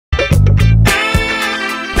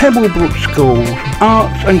Pebble Brook School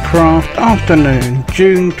Arts and Crafts Afternoon,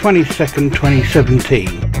 June 22nd, 2017.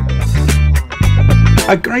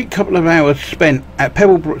 A great couple of hours spent at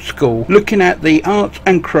Pebble Brook School looking at the arts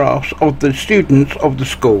and crafts of the students of the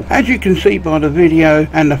school. As you can see by the video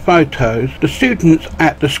and the photos, the students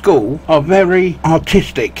at the school are very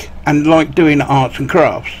artistic and like doing arts and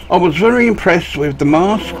crafts. I was very impressed with the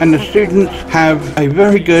masks, and the students have a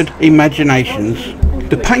very good imaginations.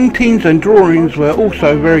 The paintings and drawings were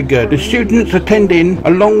also very good. The students attending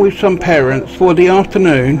along with some parents for the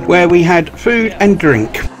afternoon where we had food and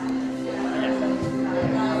drink.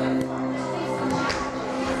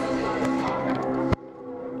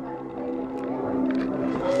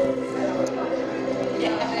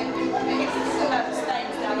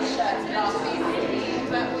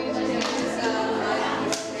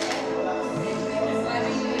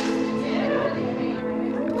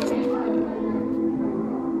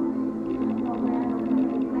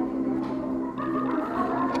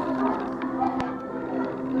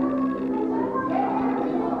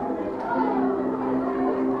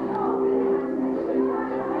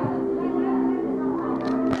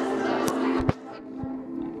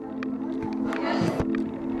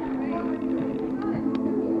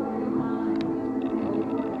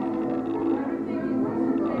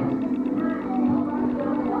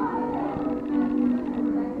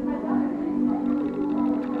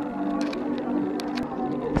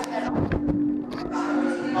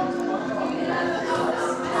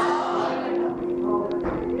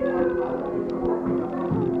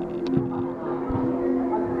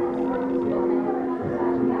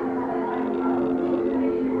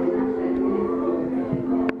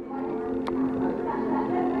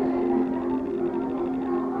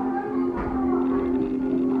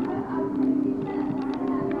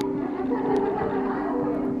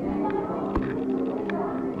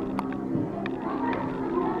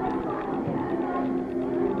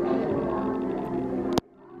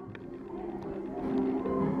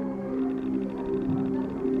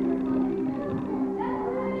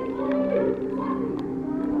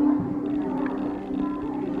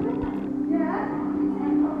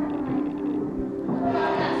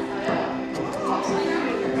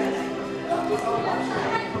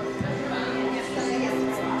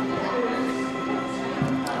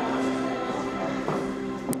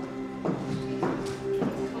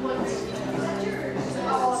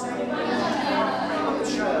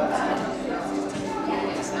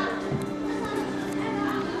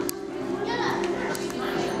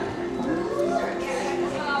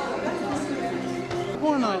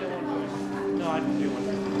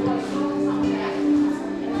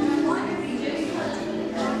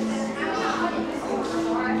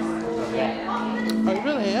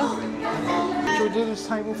 Over here. Shall we do this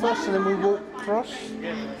table first and then we walk across?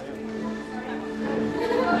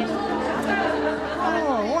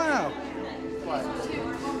 Oh wow!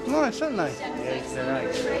 Nice, aren't they? Yeah, they're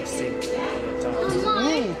nice.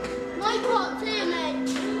 My pot too, mate.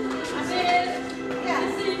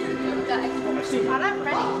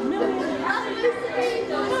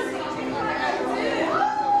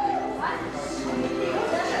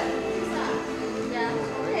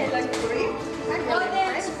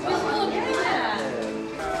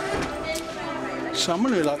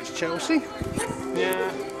 Someone who likes Chelsea.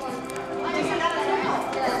 Yeah.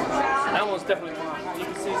 That one's definitely mine. You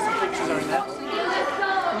can see some pictures on there.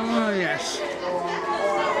 Oh yes.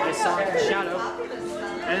 This side, Shadow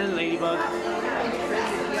and Ladybug.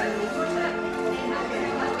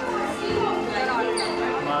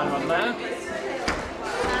 Mine on there.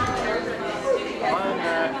 Mine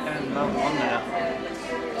there and mine on there.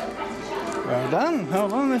 Well done.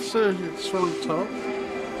 Hold on, let's it's from the top.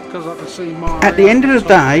 I can see mine. At the end of the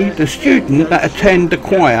day, the students that attend the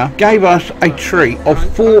choir gave us a treat of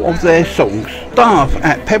 4 of their songs. Staff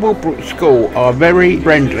at Pebble Brook School are very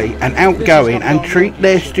friendly and outgoing and treat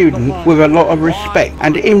their students with a lot of respect,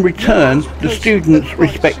 and in return the students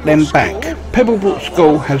respect them back. Pebble Brook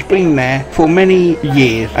School has been there for many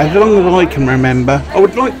years, as long as I can remember. I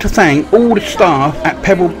would like to thank all the staff at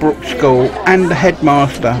Pebble Brook School and the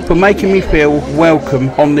headmaster for making me feel welcome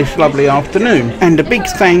on this lovely afternoon, and a big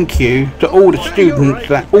thank you to all the students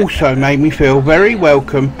that also made me feel very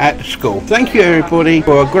welcome at the school. Thank you everybody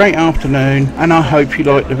for a great afternoon, and I hope you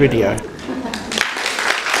liked the video.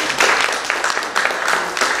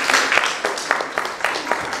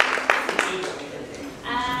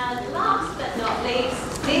 And last but not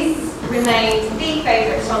least, this remains the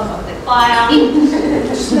favourite song of the choir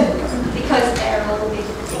because they're all big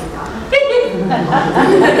together.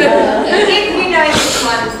 If you know this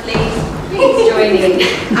one, please join in.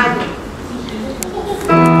 And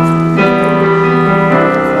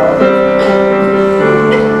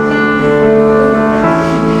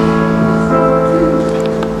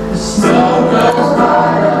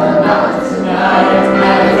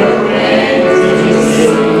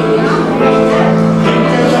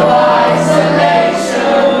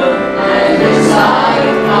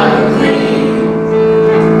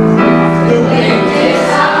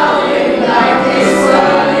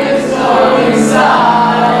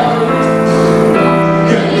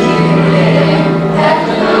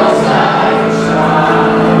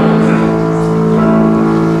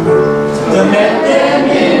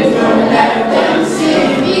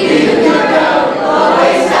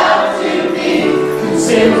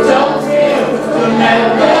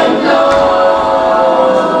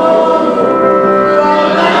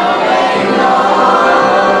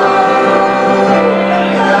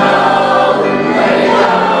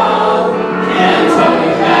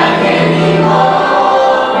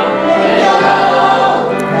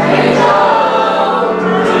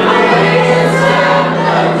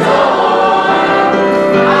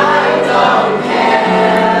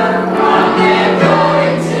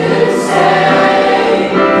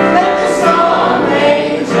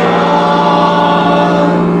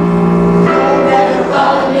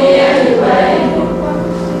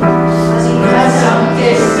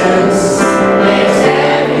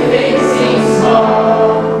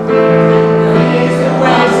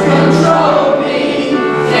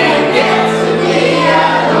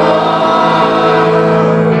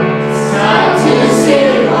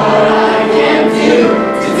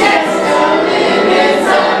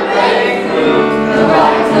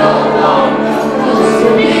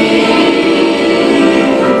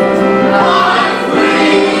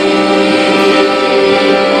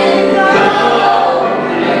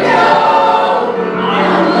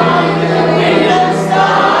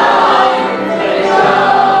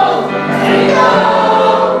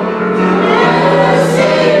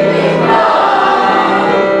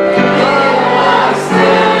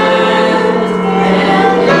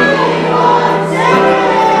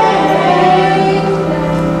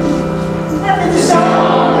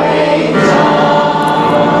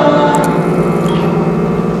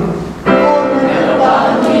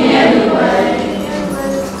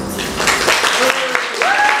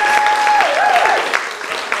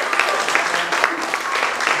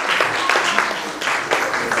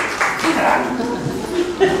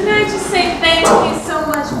Can I just say thank you so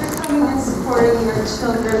much for coming and supporting your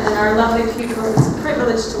children and our lovely people. It's a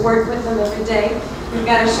privilege to work with them every day. We've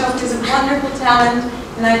got a showcase of wonderful talent,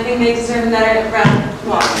 and I think they deserve another round of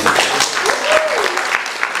applause.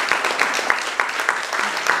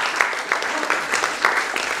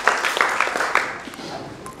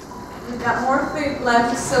 We've got more food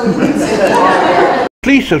left, so we can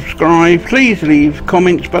Please subscribe, please leave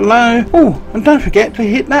comments below. Oh, and don't forget to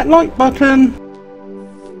hit that like button.